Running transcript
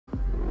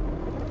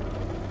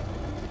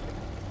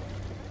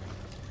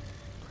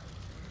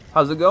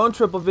How's it going,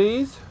 Triple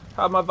V's?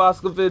 How my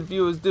VoscalVid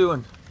viewers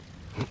doing?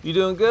 You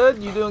doing good?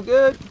 You doing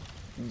good?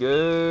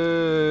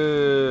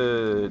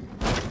 Good.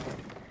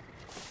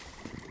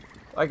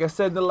 Like I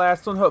said in the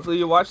last one, hopefully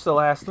you watched the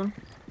last one.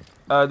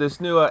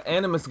 This new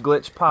Animus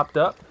glitch popped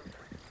up.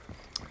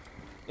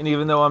 And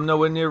even though I'm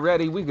nowhere near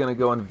ready, we're gonna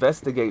go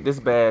investigate this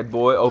bad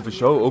boy. Oh, for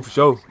sure, oh, for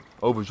sure.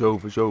 Oh, for sure,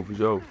 for sure, for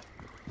sure.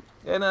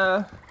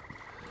 And,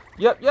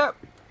 yep.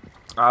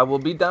 I will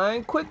be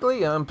dying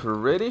quickly, I'm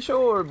pretty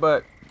sure,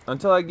 but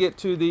until I get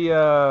to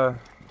the,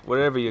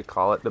 whatever you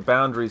call it, the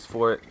boundaries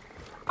for it,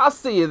 I'll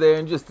see you there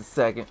in just a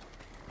second.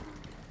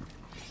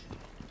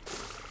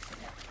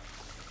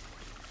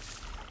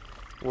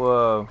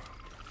 Whoa.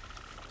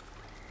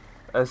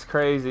 That's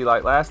crazy.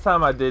 Like, last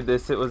time I did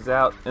this, it was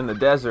out in the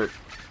desert.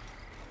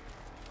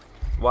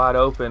 Wide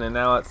open, and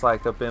now it's,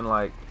 like, up in,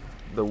 like,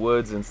 the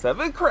woods and stuff.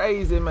 It's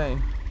crazy,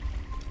 man.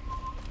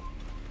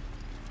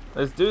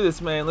 Let's do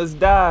this, man. Let's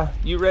die.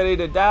 You ready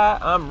to die?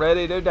 I'm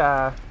ready to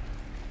die.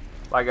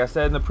 Like I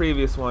said in the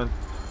previous one,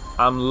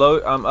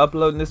 I'm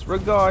uploading this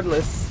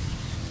regardless.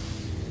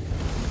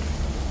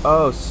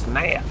 Oh,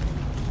 snap.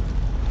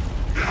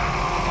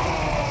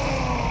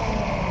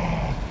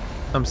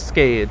 I'm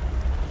scared.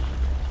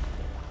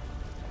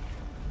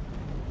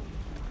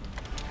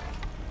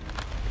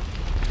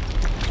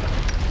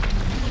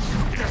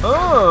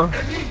 Oh.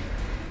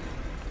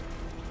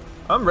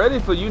 I'm ready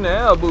for you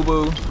now,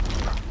 boo-boo.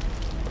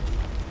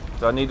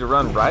 Do I need to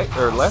run right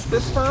or left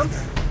this time?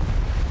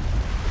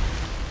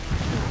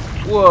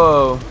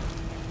 Whoa.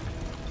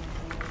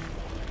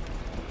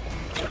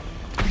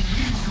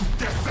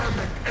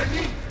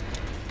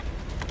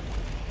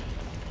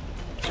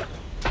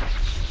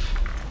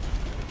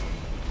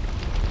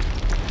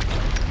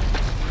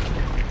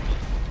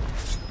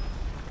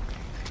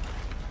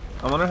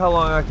 I wonder how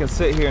long I can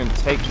sit here and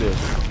take this.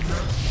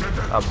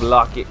 I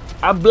block it.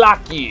 I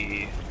block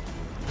you.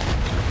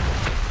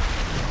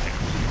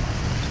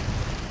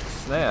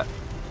 Snap.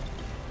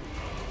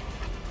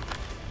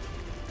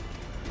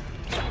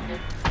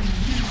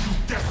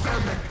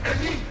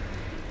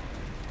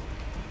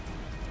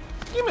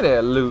 Give me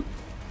that loot.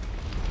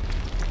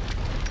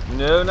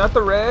 No, not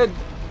the red.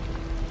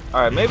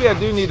 Alright, maybe I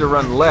do need to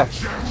run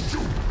left.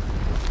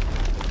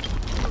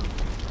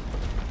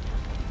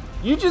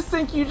 You just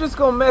think you just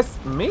gonna mess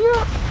me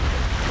up?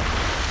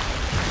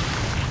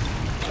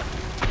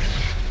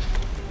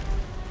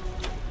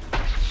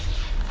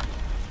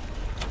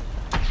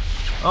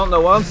 I don't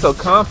know why I'm so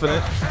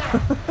confident,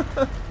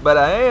 but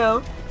I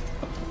am.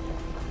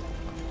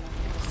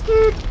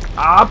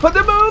 Ah, put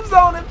the moves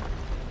on him.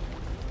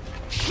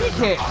 He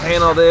can't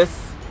handle this.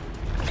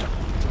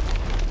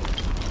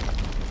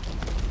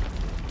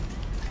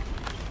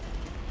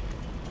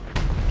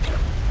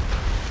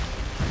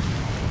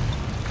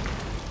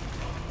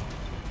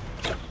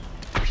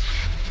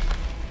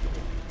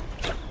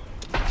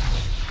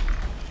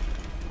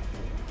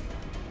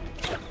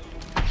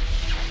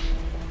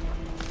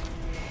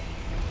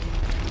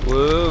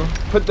 Whoa,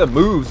 put the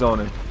moves on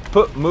him.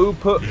 Put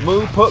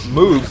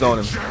moves on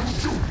him.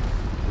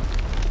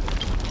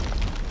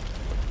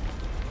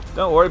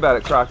 Don't worry about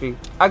it, Crocky.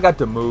 I got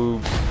the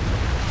moves.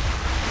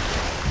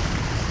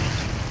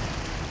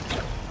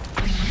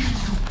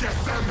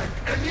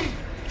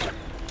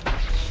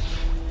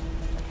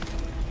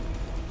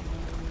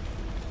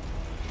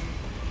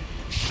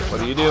 What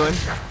are you doing?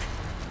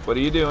 What are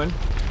you doing?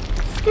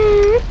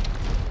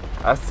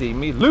 I see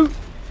me loot.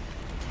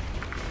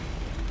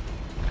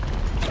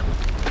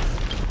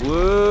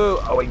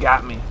 Whoa. Oh, he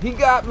got me. He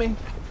got me.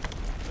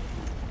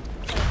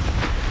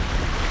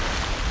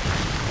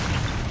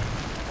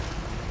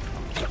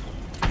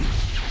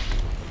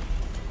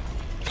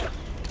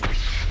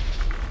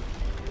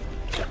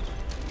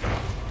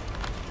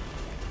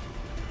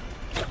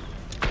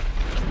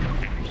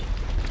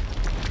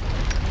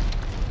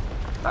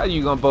 How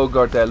you gonna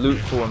bogart that loot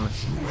for me?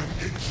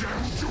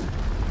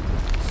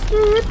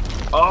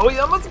 Oh, he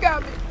almost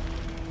got me.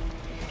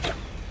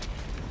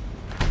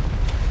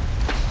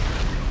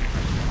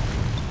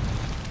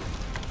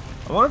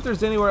 I wonder if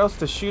there's anywhere else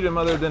to shoot him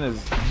other than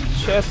his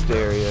chest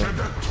area.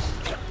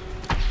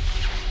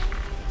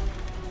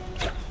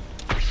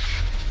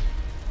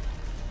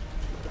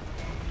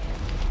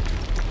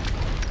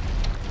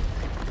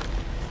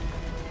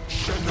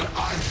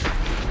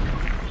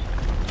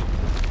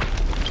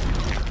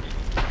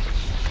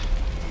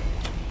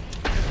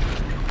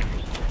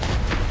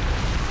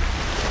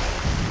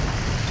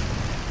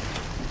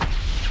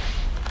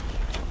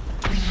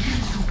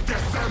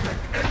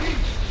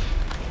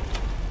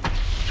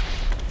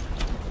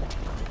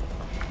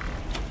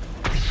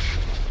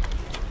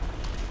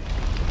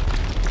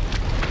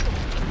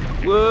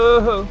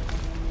 Whoa!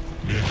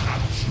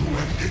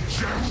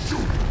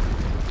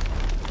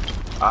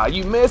 Ah,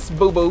 you missed,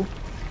 boo-boo.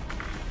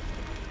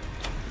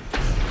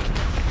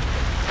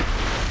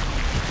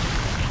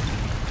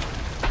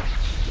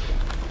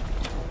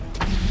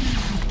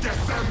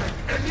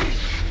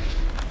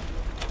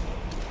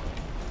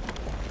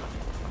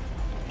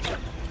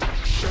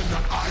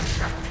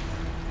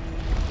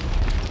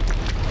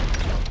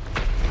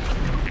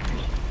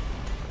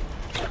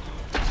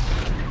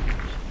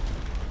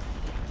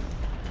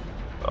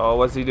 Oh,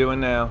 what's he doing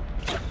now?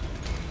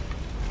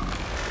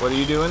 What are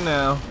you doing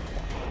now?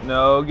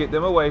 No, get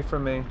them away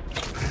from me.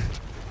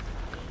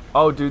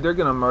 Oh, dude, they're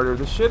gonna murder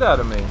the shit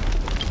out of me.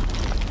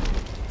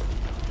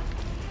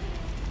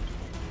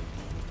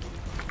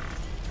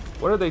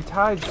 What are they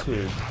tied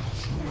to?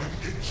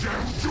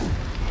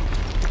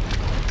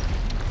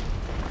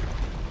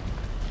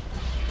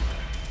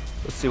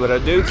 Let's see what I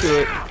do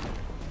to it.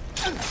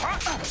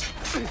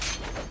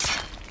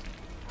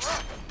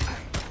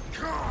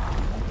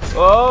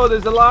 Oh,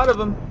 there's a lot of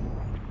them.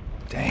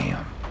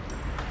 Damn.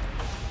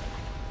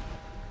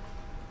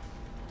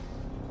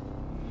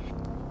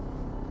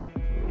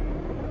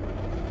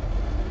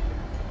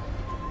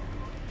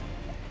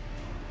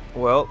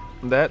 Well,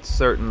 that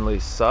certainly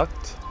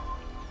sucked.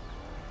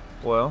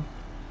 Well,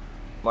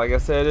 like I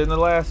said in the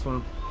last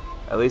one,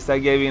 at least I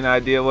gave you an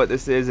idea of what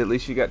this is. At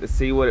least you got to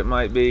see what it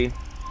might be.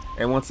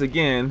 And once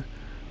again,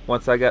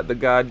 once I got the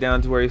god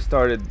down to where he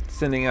started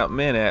sending out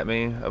men at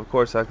me, of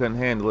course I couldn't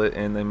handle it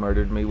and they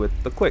murdered me with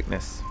the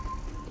quickness.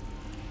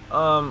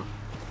 I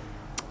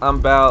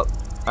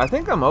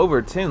think I'm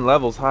over 10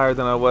 levels higher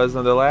than I was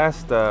in the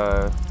last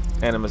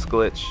Animus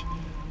glitch.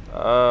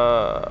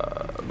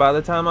 By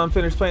the time I'm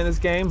finished playing this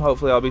game,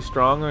 hopefully I'll be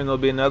stronger and there'll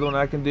be another one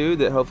I can do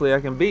that hopefully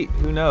I can beat.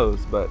 Who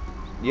knows? But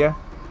yeah,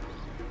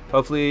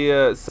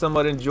 hopefully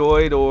somewhat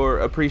enjoyed or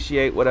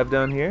appreciate what I've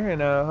done here,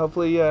 and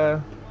hopefully I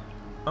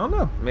don't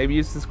know, maybe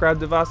you subscribe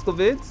to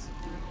VoscalVids.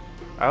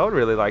 I would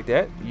really like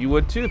that. You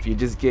would too if you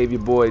just gave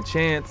your boy a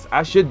chance.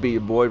 I should be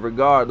your boy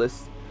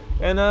regardless.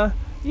 And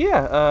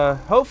yeah,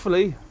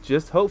 hopefully,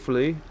 just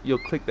hopefully, you'll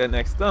click that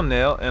next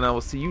thumbnail and I will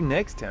see you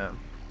next time.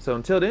 So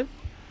until then,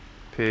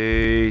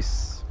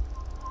 peace.